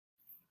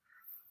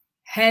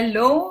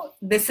Hello,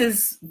 this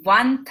is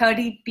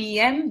 1:30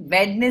 p.m.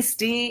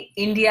 Wednesday,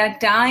 India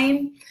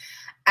time,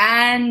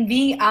 and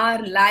we are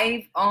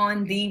live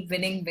on the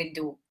Winning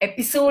Window,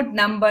 episode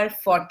number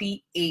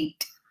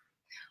 48.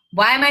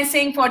 Why am I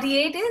saying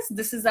 48 is?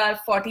 This is our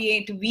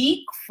 48th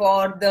week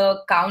for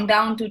the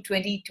countdown to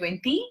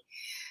 2020.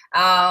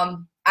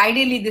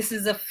 Ideally, this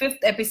is the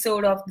fifth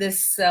episode of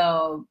this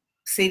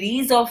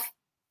series of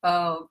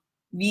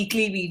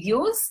weekly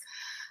videos,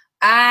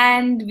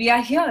 and we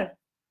are here.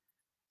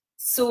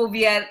 So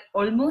we are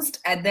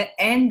almost at the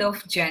end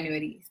of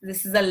January.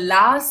 This is the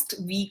last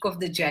week of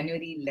the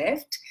January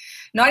left.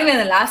 Not even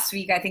the last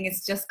week, I think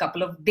it's just a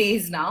couple of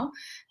days now.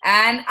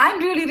 And I'm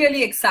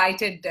really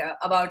excited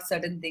about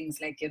certain things.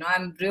 Like,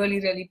 I'm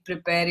really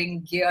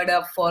preparing, geared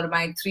up for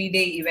my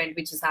 3-day event,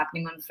 which is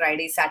happening on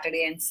Friday,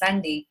 Saturday, and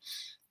Sunday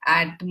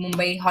at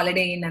Mumbai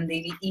Holiday Inn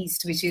Andheri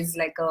East, which is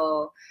like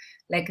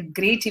a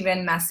great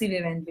event, massive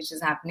event, which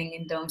is happening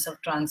in terms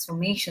of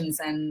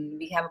transformations. And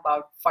we have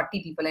about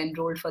 40 people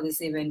enrolled for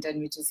this event,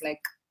 and which is like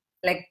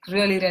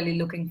really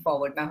looking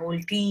forward. My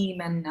whole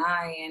team and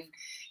I and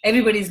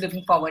everybody's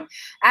looking forward.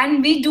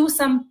 And we do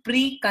some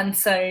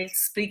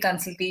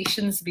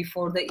pre-consultations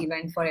before the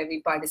event for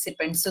every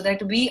participant, so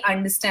that we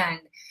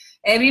understand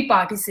every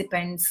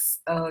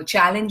participant's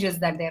challenges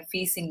that they're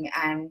facing,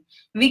 and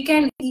we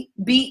can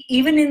be,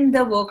 even in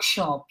the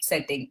workshop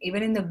setting,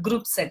 even in the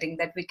group setting,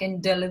 that we can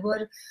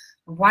deliver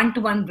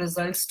one-to-one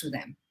results to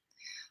them.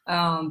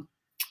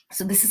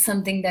 So this is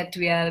something that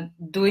we are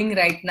doing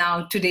right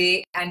now.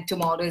 Today and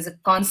tomorrow is a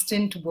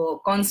constant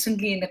work,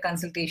 constantly in the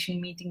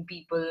consultation, meeting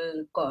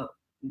people,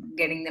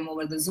 getting them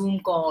over the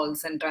Zoom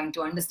calls and trying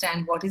to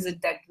understand what is it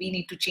that we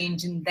need to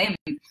change in them,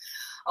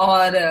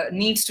 or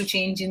needs to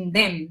change in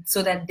them,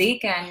 so that they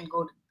can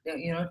go,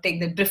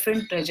 take the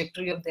different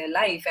trajectory of their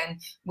life and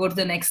go to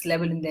the next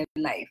level in their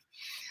life.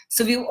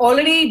 So we've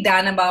already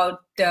done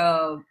about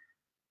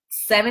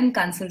 7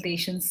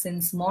 consultations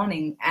since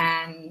morning,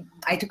 and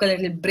I took a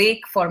little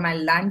break for my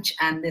lunch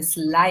and this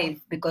live,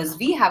 because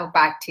we have a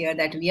pact here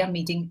that we are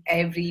meeting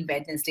every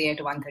Wednesday at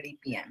 1:30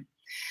 p.m.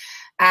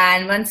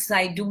 And once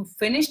I do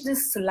finish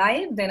this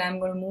live, then I'm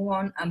going to move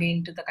on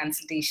again to the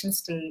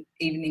consultations till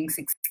evening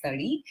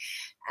 6:30.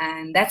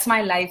 And that's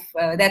my life.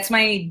 That's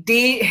my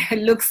day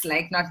looks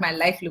like, not my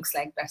life looks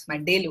like, that's my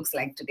day looks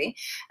like today.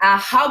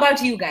 How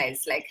about you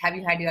guys? Like, have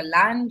you had your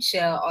lunch,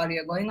 or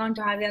you're going on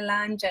to have your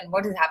lunch, and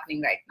what is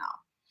happening right now?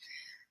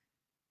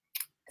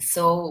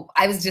 So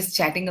I was just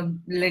chatting a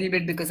little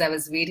bit because I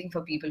was waiting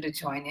for people to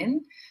join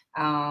in.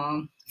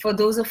 For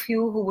those of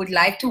you who would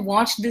like to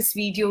watch this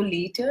video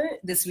later,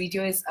 this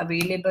video is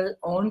available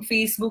on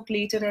Facebook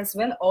later as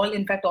well.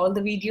 In fact, all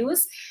the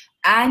videos.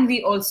 And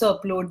we also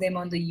upload them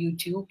on the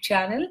YouTube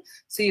channel.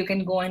 So you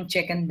can go and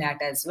check on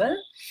that as well.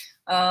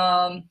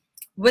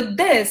 With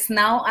this,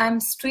 now I'm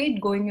straight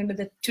going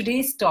into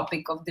today's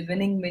topic of the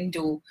winning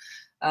window.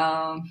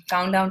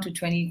 Countdown to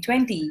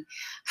 2020.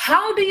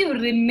 How do you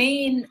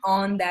remain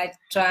on that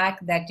track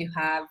that you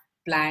have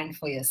planned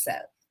for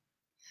yourself?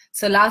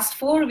 So last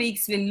 4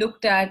 weeks, we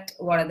looked at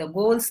what are the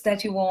goals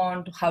that you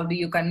want, how do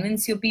you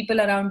convince your people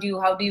around you,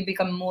 how do you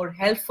become more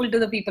helpful to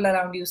the people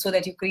around you, so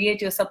that you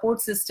create your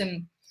support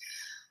system.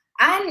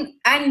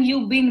 And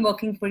you've been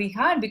working pretty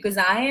hard, because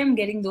I am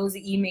getting those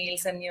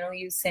emails, and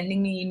you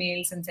sending me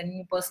emails and sending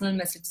me personal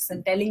messages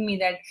and telling me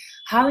that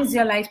how is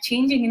your life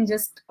changing in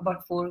just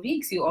about 4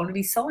 weeks. You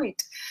already saw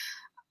it.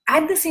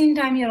 At the same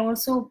time, you're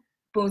also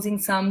posing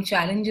some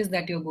challenges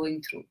that you're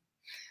going through.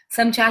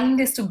 Some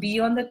challenges to be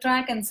on the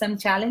track, and some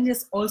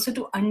challenges also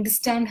to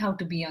understand how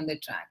to be on the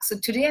track. So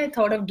today I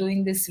thought of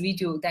doing this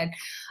video, that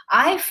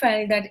I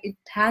felt that it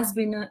has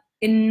been an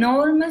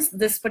enormous,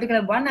 this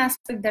particular one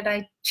aspect that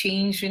I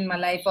changed in my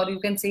life, or you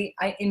can say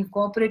I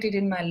incorporated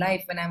in my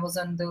life when I was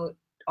on the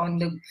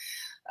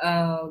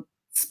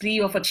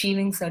spree of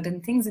achieving certain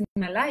things in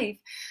my life.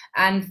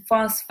 And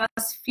first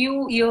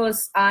few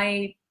years,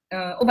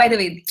 oh, by the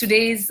way,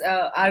 today is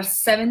our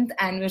 7th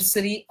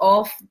anniversary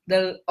of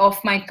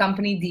my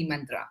company, The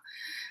Mantra.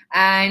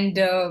 And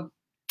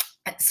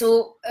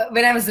so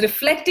when I was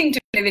reflecting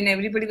today, when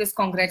everybody was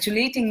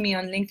congratulating me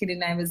on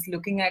LinkedIn, I was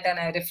looking at and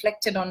I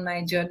reflected on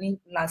my journey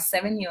last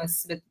 7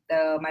 years with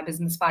my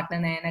business partner,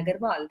 Nayan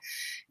Agarwal.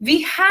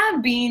 We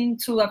have been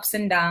through ups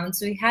and downs.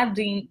 We have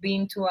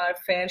been through our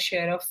fair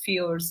share of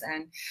fears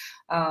and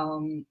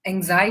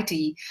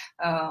anxiety.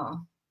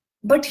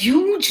 But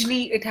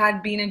hugely, it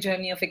had been a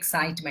journey of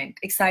excitement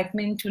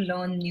to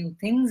learn new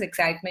things,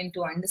 excitement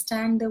to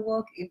understand the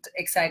work,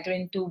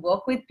 excitement to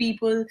work with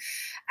people,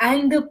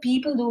 and the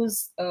people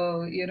those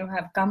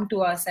have come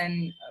to us,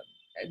 and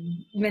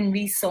when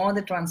we saw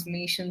the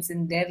transformations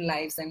in their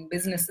lives and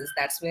businesses,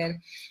 that's where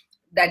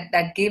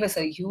that gave us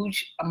a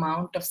huge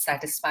amount of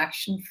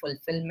satisfaction,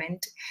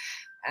 fulfillment,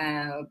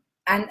 and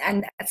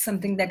that's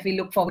something that we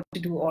look forward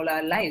to do all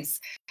our lives.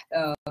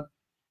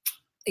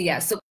 Yeah,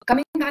 so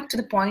coming back to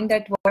the point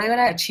that whatever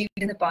I achieved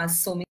in the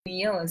past so many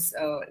years,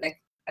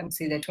 like I would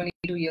say that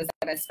 22 years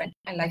that I spent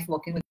my life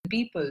working with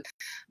people.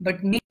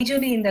 But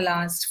majorly in the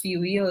last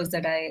few years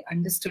that I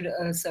understood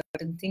a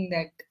certain thing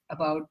that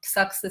about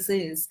success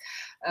is,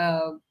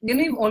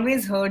 you've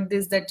always heard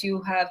this, that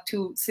you have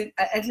to,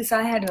 at least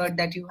I had heard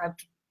that you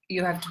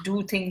have to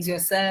do things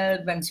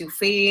yourself. Once you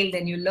fail,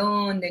 then you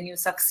learn, then you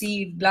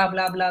succeed, blah,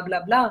 blah, blah,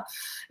 blah, blah.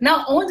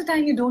 Now, all the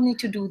time, you don't need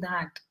to do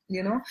that.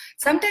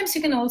 Sometimes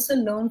you can also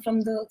learn from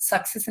the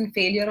success and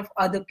failure of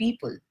other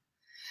people.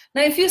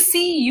 Now, if you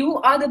see, you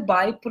are the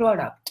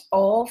byproduct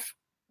of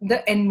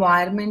the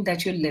environment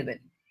that you live in.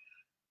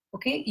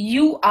 Okay,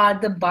 you are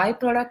the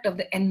byproduct of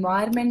the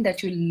environment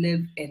that you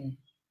live in.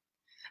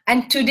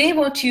 And today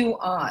what you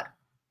are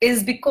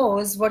is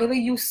because whatever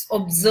you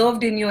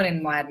observed in your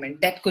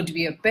environment, that could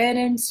be your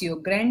parents, your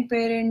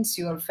grandparents,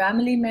 your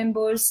family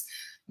members,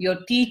 your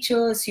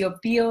teachers, your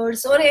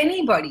peers, or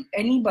anybody,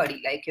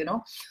 like,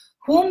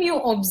 whom you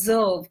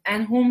observe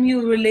and whom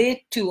you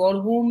relate to, or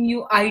whom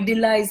you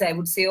idolize, I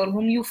would say, or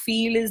whom you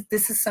feel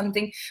this is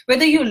something,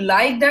 whether you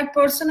like that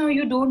person or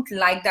you don't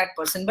like that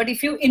person. But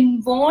if you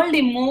involved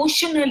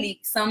emotionally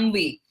some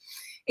way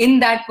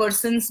in that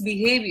person's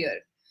behavior,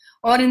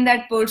 or in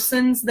that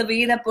person's, the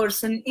way that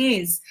person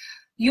is,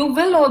 you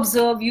will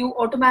observe, you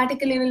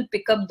automatically will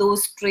pick up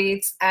those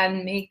traits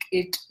and make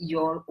it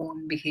your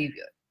own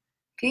behavior.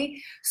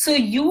 Okay, so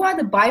you are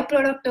the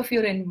byproduct of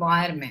your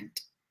environment.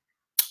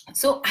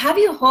 So have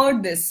you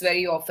heard this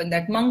very often,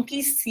 that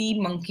monkey see,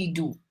 monkey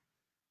do?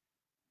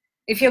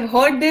 If you have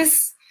heard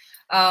this,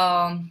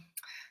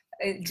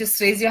 just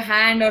raise your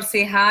hand or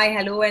say hi,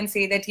 hello, and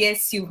say that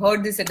yes, you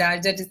heard this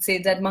adage that it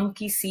says that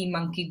monkey see,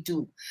 monkey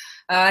do.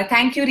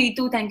 Thank you,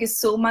 Ritu. Thank you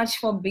so much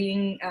for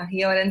being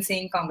here and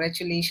saying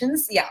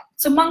congratulations. Yeah,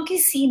 so monkey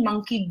see,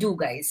 monkey do,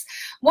 guys.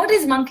 What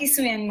is monkey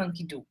see and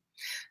monkey do?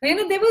 There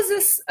was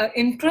this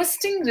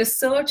interesting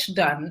research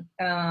done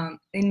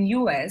in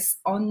US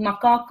on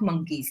macaque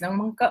monkeys. Now,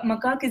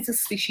 macaque is a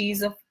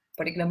species of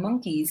particular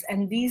monkeys,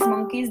 and these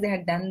monkeys, they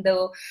had done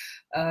the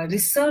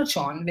research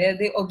on, where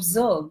they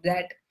observed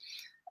that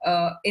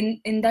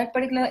in that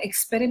particular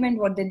experiment,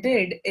 what they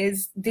did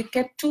is they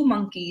kept two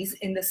monkeys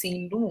in the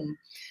same room.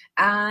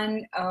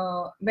 And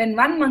when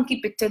one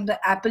monkey picked up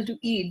the apple to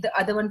eat, the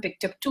other one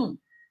picked up two.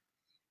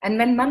 And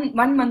when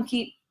one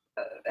monkey,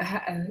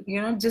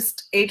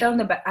 just ate on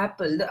the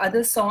apple, the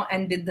other saw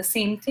and did the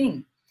same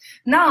thing.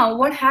 Now,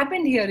 what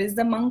happened here is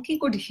the monkey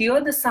could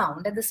hear the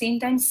sound, at the same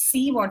time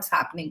see what's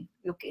happening.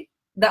 Okay,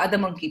 the other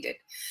monkey did.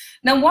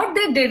 Now, what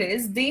they did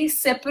is they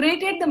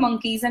separated the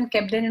monkeys and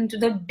kept them into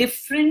the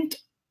different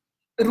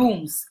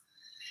rooms.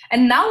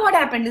 And now what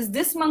happened is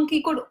this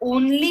monkey could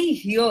only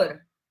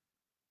hear.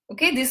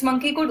 Okay, this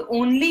monkey could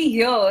only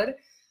hear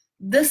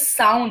the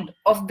sound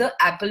of the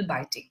apple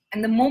biting.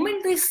 And the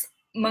moment this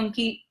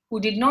monkey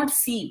who did not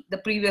see the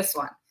previous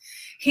one,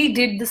 he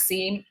did the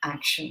same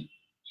action.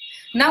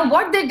 Now,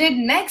 what they did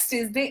next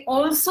is they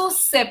also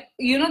they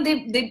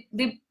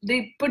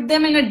put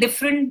them in a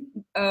different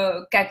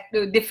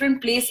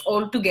different place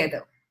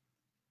altogether.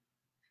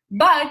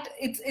 But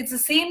it's the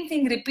same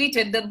thing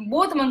repeated.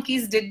 Both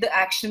monkeys did the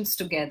actions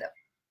together.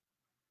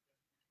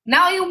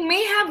 Now, you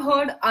may have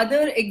heard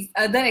other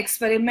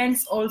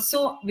experiments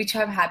also which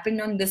have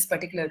happened on this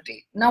particular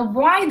trait. Now,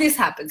 why this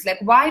happens? Like,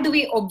 why do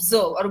we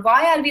observe, or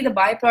why are we the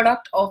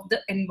byproduct of the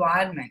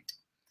environment?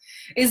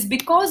 Is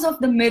because of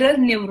the mirror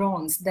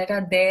neurons that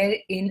are there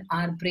in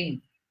our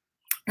brain.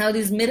 Now,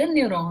 these mirror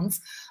neurons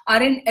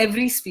are in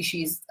every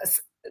species.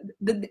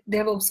 They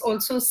have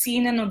also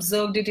seen and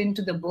observed it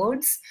into the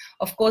birds,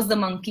 of course the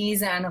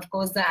monkeys, and of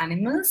course the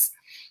animals.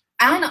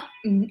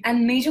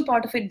 And major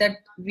part of it that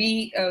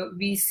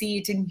we see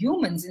it in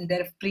humans, in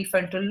their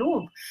prefrontal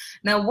lobe.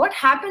 Now, what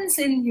happens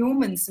in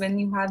humans when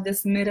you have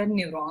this mirror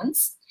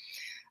neurons?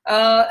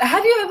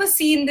 Have you ever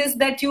seen this,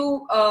 that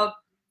you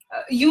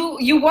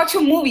watch a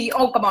movie?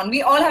 Oh, come on,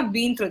 we all have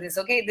been through this.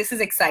 Okay, this is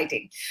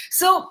exciting.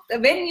 So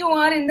when you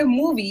are in the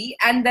movie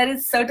and there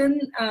is certain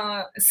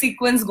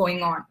sequence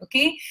going on,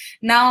 okay,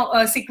 now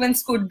a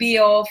sequence could be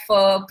of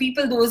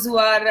people, those who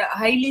are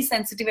highly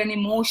sensitive and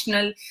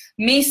emotional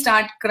may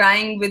start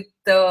crying with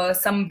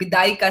some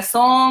Bidai ka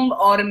song,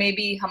 or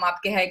maybe Hum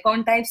Aapke Hai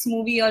Kaun types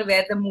movie, or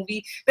where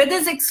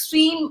there's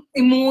extreme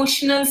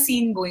emotional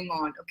scene going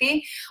on,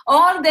 okay,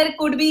 or there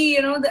could be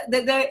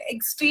the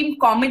extreme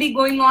comedy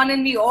going on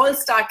and we all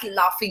start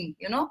laughing.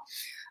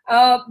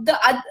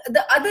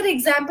 The other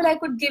example I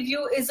could give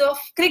you is of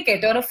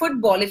cricket or a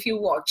football. If you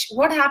watch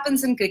what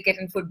happens in cricket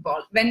and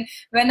football, when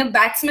a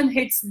batsman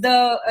hits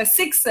the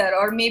sixer,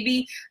 or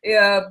maybe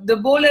the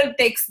bowler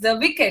takes the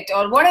wicket,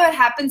 or whatever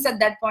happens at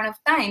that point of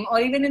time,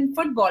 or even in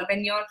football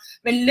when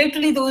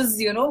literally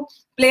those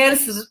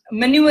players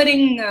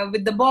maneuvering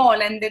with the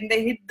ball and then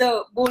they hit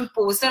the goal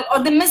post,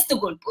 or they miss the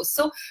goal post.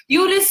 So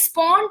you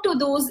respond to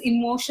those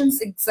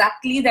emotions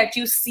exactly that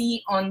you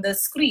see on the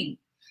screen,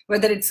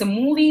 whether it's a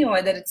movie, or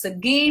whether it's a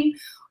game,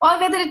 or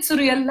whether it's a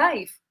real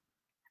life.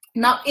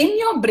 Now, in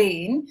your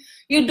brain,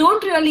 you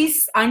don't really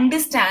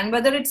understand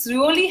whether it's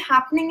really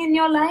happening in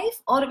your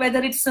life or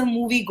whether it's a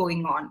movie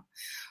going on.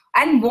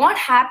 And what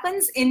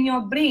happens in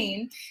your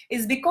brain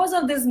is, because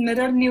of these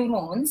mirror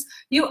neurons,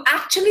 you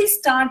actually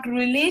start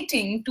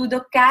relating to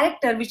the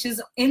character which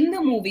is in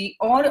the movie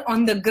or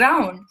on the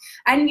ground,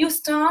 and you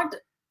start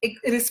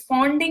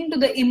responding to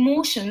the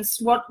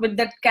emotions with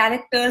that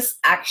character's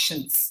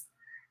actions.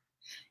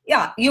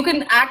 Yeah, you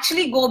can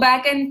actually go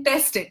back and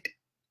test it.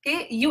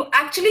 Okay, you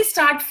actually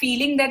start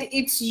feeling that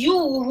it's you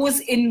who's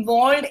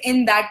involved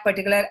in that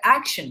particular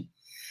action.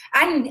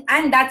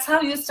 And that's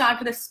how you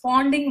start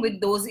responding with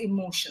those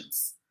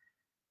emotions.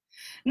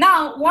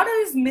 Now, what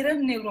are these mirror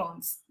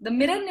neurons? The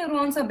mirror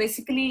neurons are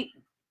basically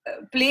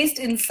placed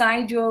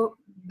inside your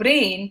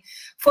brain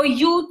for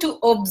you to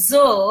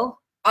observe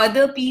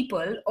other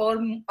people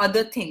or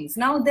other things.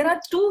 Now, there are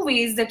two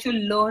ways that you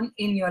learn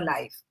in your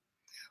life.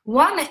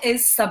 One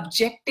is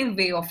subjective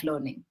way of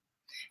learning,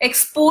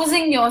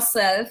 exposing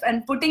yourself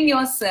and putting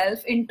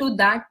yourself into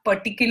that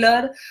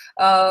particular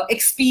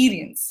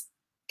experience.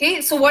 Okay,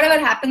 so whatever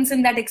happens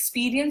in that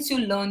experience, you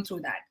learn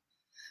through that.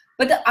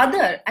 But the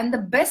other and the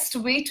best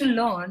way to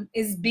learn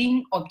is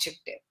being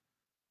objective.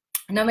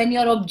 Now, when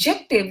you're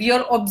objective,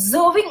 you're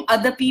observing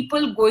other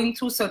people going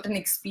through certain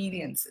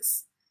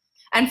experiences.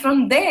 And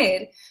from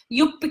there,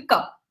 you pick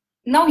up.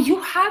 Now,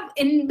 you have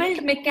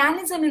inbuilt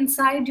mechanism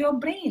inside your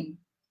brain.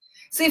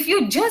 So if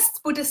you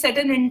just put a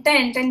certain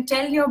intent and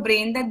tell your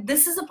brain that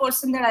this is a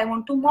person that I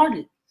want to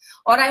model,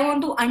 or I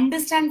want to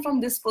understand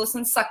from this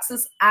person's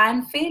success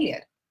and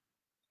failure.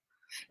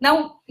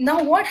 Now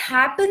what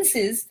happens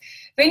is,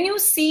 when you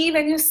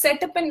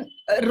set up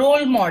a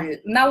role model,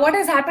 now what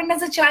has happened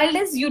as a child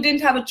is you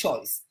didn't have a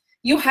choice.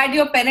 You had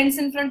your parents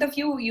in front of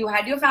you, you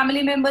had your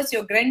family members,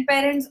 your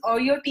grandparents or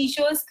your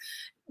teachers.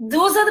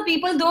 Those are the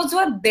people, those who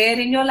are there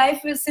in your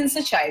life since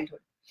a childhood.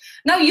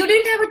 Now you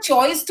didn't have a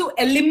choice to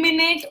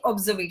eliminate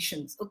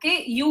observations,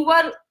 okay? You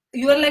are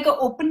like an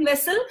open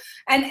vessel,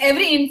 and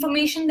every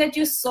information that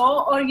you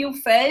saw or you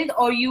felt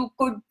or you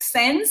could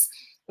sense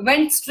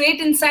went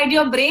straight inside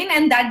your brain,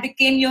 and that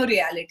became your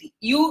reality.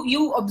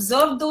 You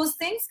observed those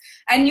things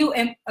and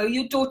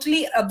you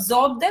totally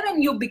absorbed them,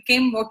 and you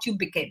became what you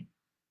became,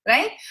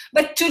 right?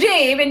 But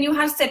today, when you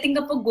are setting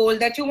up a goal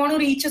that you want to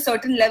reach a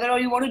certain level or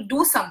you want to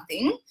do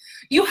something,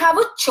 you have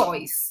a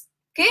choice.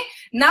 Okay,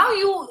 now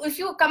if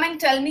you come and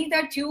tell me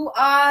that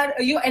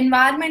your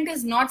environment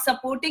is not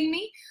supporting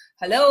me,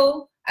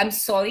 hello, I'm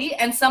sorry.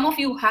 And some of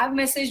you have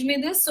messaged me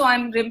this, so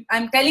I'm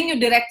telling you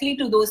directly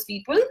to those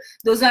people,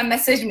 those who have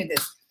messaged me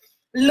this.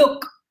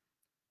 Look,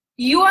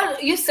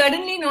 you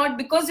suddenly not,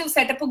 because you've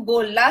set up a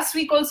goal. Last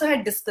week also I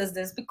had discussed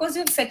this. Because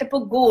you've set up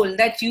a goal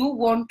that you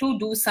want to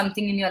do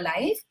something in your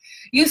life,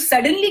 you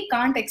suddenly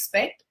can't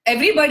expect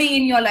everybody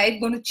in your life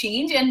going to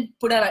change and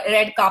put a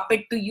red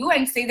carpet to you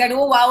and say that,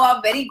 oh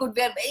wow, very good,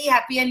 we're very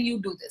happy, and you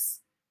do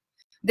this.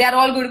 They are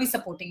all going to be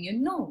supporting you.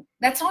 No,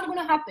 that's not going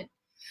to happen.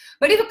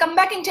 But if you come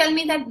back and tell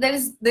me that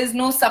there's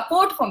no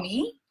support for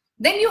me,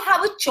 then you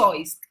have a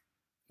choice.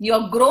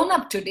 You're grown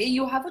up today,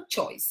 you have a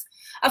choice.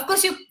 Of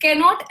course, you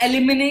cannot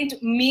eliminate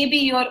maybe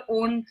your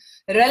own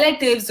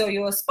relatives or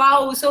your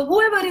spouse or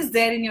whoever is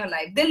there in your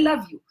life. They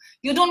love you.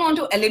 You don't want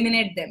to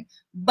eliminate them,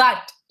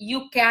 but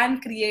you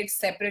can create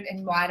separate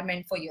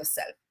environment for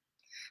yourself.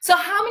 So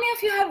how many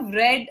of you have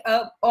read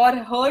or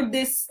heard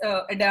this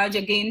adage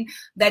again,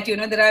 that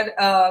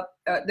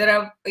there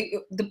are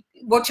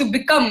what you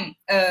become,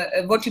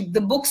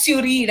 the books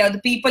you read or the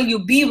people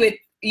you be with,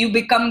 you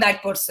become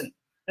that person,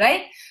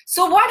 right?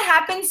 So what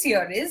happens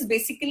here is,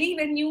 basically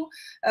when you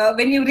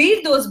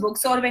read those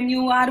books or when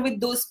you are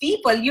with those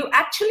people, you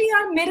actually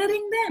are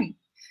mirroring them.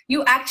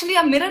 You actually,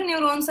 your mirror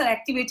neurons are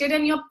activated,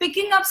 and you're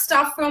picking up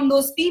stuff from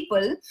those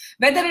people,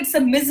 whether it's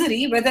a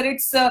misery, whether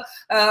it's a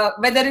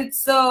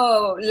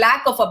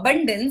lack of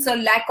abundance or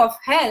lack of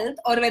health,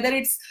 or whether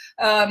it's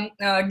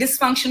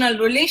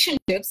dysfunctional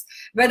relationships,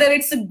 whether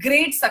it's a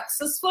great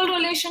successful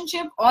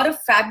relationship or a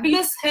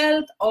fabulous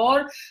health,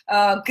 or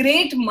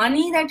great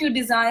money that you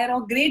desire,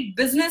 or great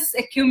business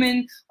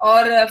acumen,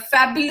 or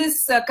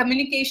fabulous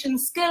communication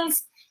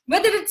skills,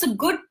 whether it's a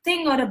good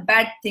thing or a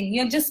bad thing,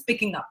 you're just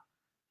picking up.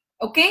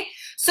 Okay,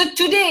 so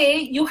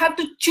today you have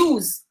to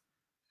choose.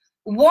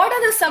 What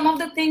are some of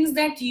the things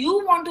that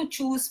you want to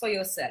choose for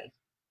yourself?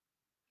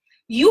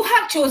 You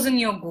have chosen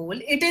your goal.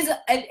 It is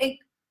a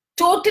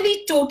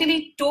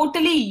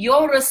totally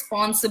your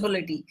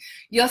responsibility.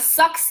 Your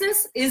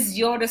success is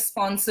your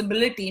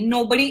responsibility,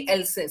 nobody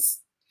else's.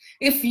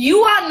 If you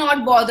are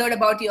not bothered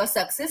about your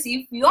success,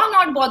 if you are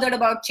not bothered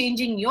about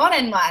changing your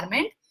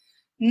environment,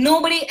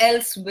 nobody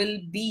else will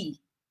be.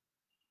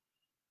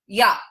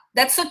 Yeah,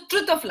 that's the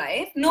truth of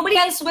life. Nobody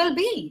else will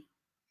be,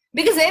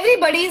 because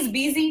everybody is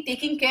busy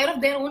taking care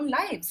of their own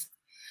lives.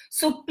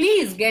 So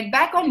please get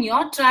back on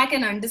your track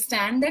and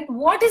understand that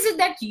what is it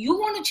that you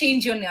want to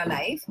change in your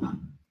life,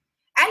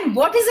 and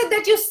what is it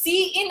that you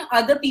see in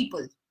other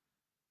people.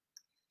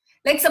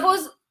 Like,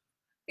 suppose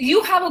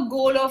you have a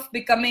goal of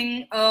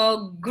becoming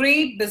a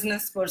great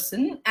business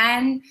person,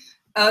 and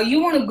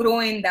you want to grow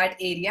in that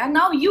area.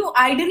 Now you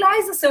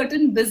idolize a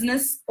certain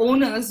business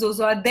owners, those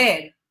who are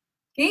there.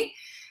 Okay,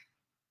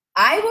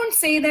 I won't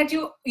say that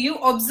you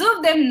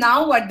observe them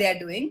now what they're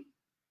doing,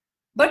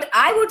 but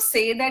I would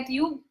say that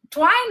you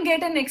try and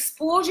get an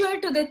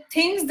exposure to the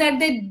things that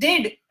they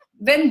did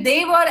when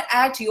they were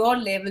at your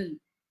level.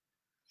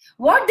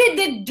 What did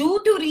they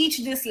do to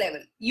reach this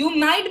level? You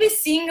might be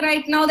seeing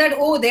right now that,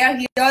 oh, they are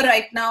here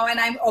right now and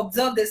I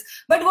observe this.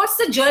 But what's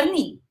the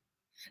journey?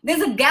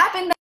 There's a gap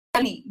in the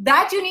journey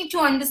that you need to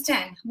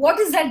understand. What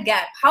is that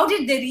gap? How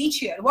did they reach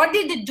here? What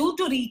did they do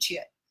to reach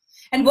here?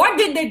 And what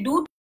did they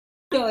do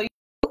to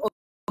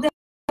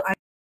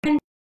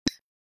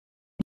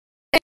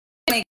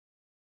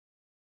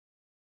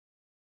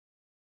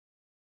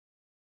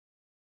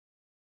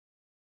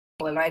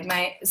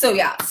right?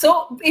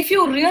 So if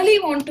you really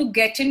want to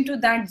get into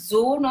that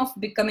zone of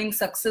becoming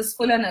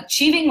successful and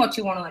achieving what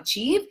you want to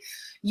achieve,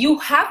 you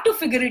have to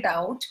figure it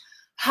out.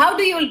 How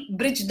do you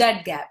bridge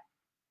that gap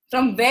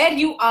from where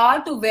you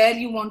are to where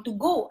you want to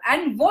go,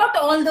 and what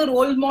all the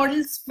role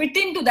models fit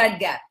into that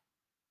gap?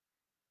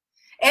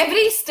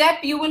 Every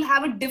step you will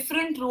have a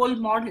different role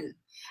model,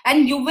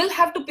 and you will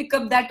have to pick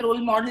up that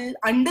role model,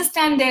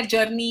 understand their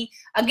journey,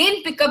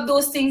 again pick up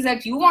those things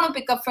that you want to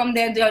pick up from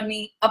their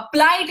journey,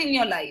 apply it in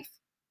your life.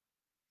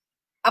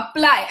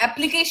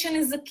 Application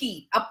is the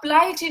key.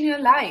 Apply it in your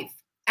life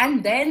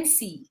and then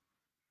see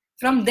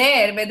from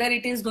there whether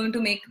it is going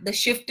to make the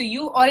shift to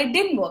you or it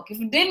didn't work.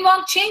 If it didn't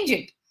work, change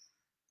it.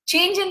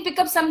 Change and pick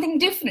up something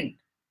different.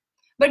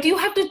 But you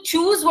have to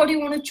choose what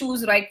you want to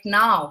choose right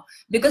now,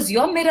 because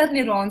your mirror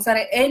neurons are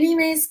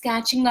anyways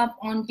catching up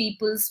on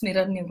people's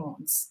mirror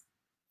neurons.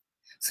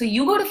 So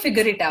you got to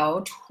figure it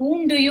out.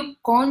 Whom do you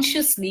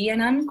consciously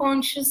and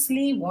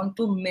unconsciously want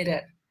to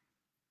mirror?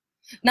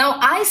 Now,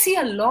 I see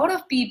a lot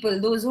of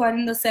people, those who are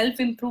in the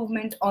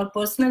self-improvement or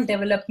personal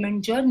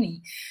development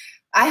journey.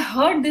 I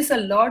heard this a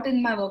lot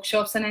in my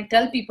workshops, and I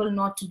tell people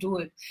not to do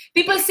it.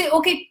 People say,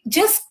 okay,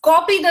 just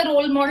copy the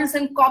role models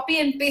and copy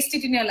and paste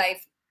it in your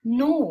life.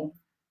 No,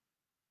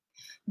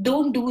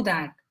 don't do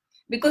that.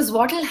 Because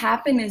what will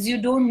happen is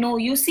you don't know.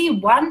 You see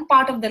one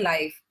part of the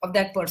life of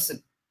that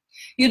person.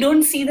 You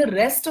don't see the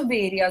rest of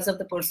the areas of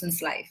the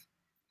person's life.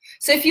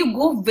 So if you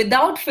go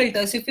without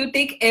filters, if you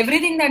take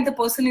everything that the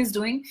person is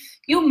doing,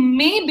 you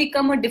may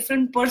become a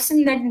different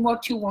person than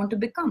what you want to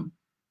become.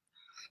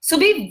 So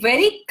be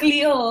very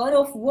clear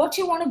of what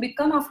you want to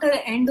become after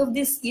the end of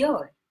this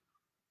year.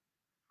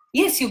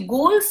 Yes, your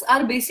goals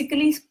are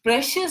basically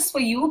precious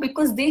for you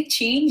because they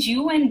change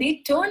you and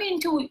they turn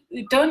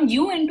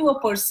you into a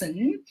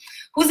person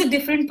who's a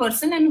different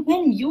person and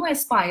whom you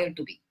aspire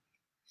to be.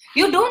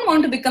 You don't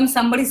want to become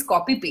somebody's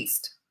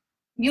copy-paste.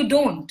 You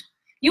don't.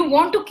 You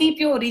want to keep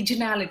your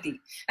originality.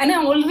 And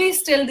I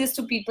always tell this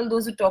to people,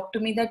 those who talk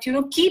to me, that,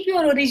 keep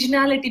your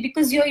originality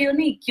because you're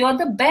unique. You're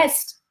the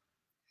best.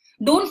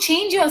 Don't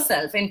change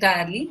yourself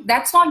entirely.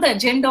 That's not the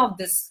agenda of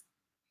this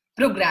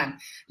program.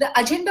 The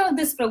agenda of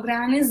this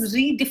program is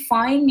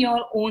redefine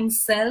your own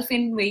self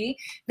in a way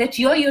that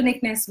your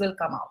uniqueness will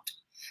come out.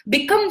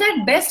 Become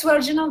that best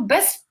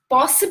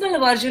possible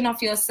version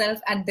of yourself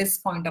at this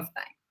point of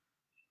time.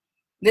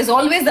 There's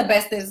always the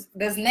best.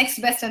 There's next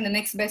best and the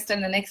next best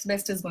and the next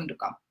best is going to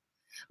come.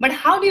 But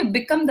how do you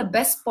become the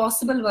best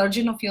possible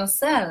version of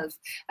yourself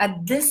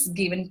at this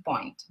given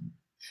point?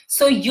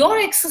 So your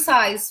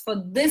exercise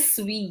for this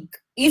week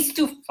is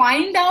to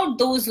find out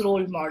those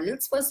role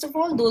models. First of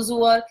all, those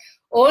who are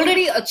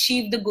already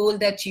achieved the goal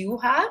that you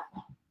have.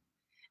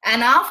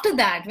 And after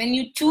that, when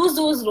you choose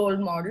those role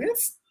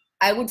models,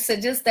 I would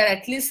suggest that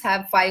at least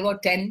have 5 or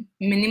 10,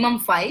 minimum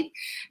 5.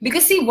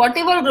 Because see,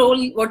 whatever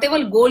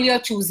goal you're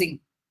choosing,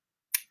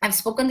 I've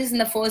spoken this in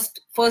the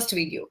first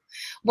video.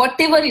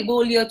 Whatever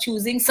goal you're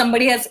choosing,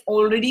 somebody has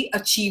already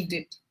achieved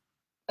it.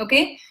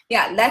 Okay?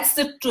 Yeah, that's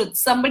the truth.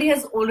 Somebody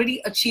has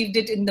already achieved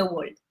it in the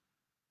world.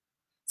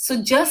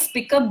 So just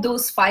pick up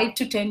those 5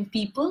 to 10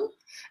 people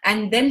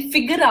and then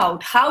figure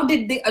out how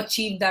did they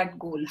achieve that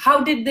goal?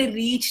 How did they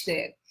reach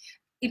there?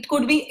 It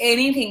could be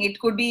anything. It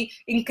could be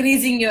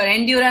increasing your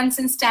endurance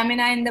and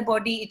stamina in the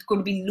body. It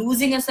could be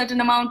losing a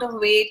certain amount of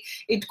weight.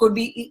 It could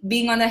be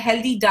being on a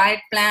healthy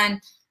diet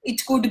plan.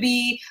 It could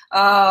be,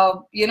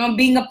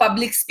 being a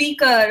public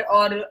speaker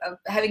or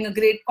having a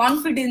great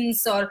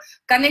confidence or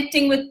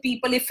connecting with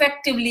people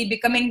effectively,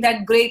 becoming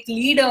that great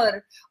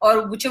leader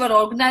or whichever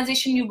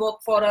organization you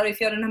work for, or if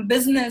you're in a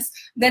business,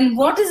 then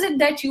what is it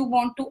that you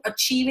want to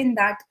achieve in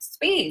that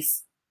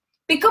space?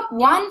 Pick up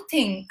one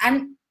thing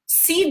and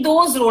see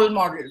those role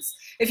models.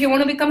 If you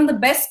want to become the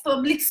best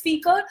public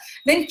speaker,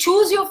 then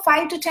choose your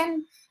 5 to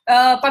 10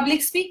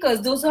 public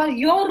speakers. Those are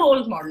your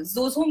role models,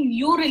 those whom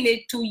you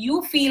relate to,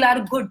 you feel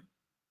are good.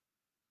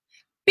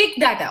 Pick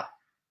that up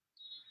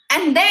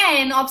and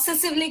then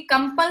obsessively,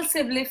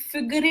 compulsively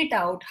figure it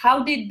out.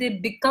 How did they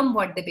become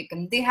what they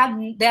become? They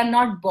are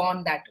not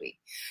born that way.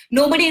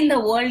 Nobody in the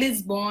world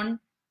is born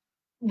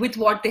with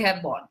what they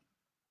have born.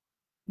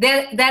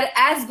 They're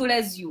as good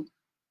as you.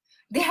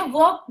 They have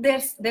worked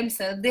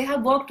themselves. They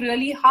have worked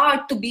really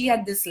hard to be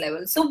at this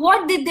level. So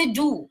what did they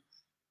do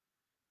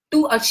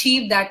to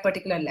achieve that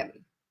particular level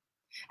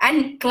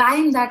and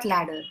climb that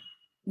ladder?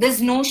 There's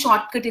no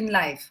shortcut in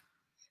life.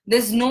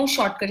 There's no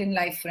shortcut in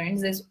life,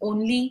 friends. There's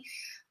only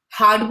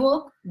hard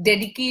work,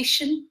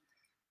 dedication,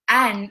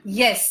 and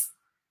yes,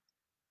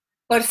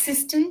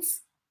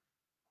 persistence,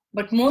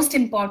 but most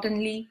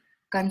importantly,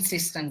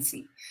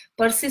 consistency.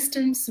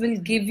 Persistence will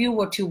give you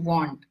what you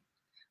want,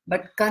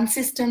 but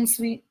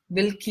consistency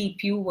will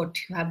keep you what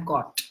you have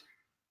got.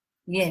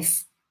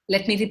 Yes,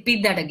 let me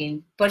repeat that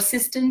again.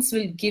 Persistence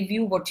will give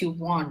you what you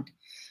want,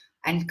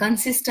 and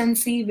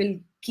consistency will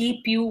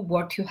keep you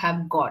what you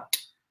have got.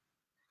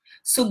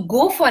 So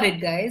go for it,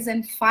 guys,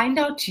 and find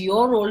out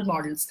your role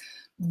models.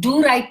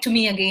 Do write to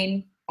me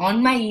again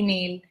on my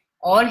email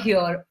or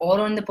here or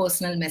on the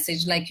personal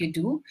message like you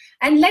do.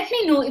 And let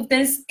me know if there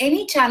is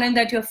any challenge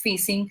that you're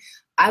facing.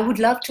 I would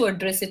love to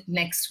address it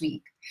next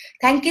week.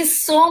 Thank you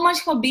so much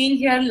for being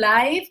here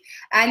live.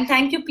 And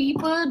thank you,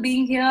 people,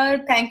 being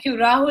here. Thank you,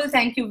 Rahul.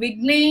 Thank you,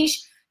 Vignesh.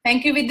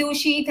 Thank you,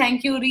 Vidushi.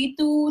 Thank you,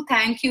 Ritu.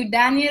 Thank you,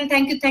 Daniel.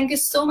 Thank you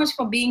so much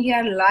for being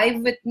here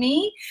live with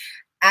me.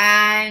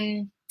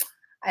 And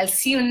I'll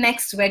see you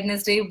next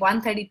Wednesday,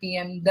 1:30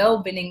 p.m.,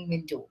 The Winning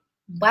Window.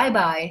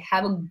 Bye-bye.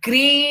 Have a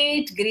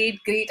great, great,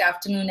 great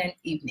afternoon and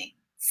evening.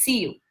 See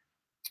you.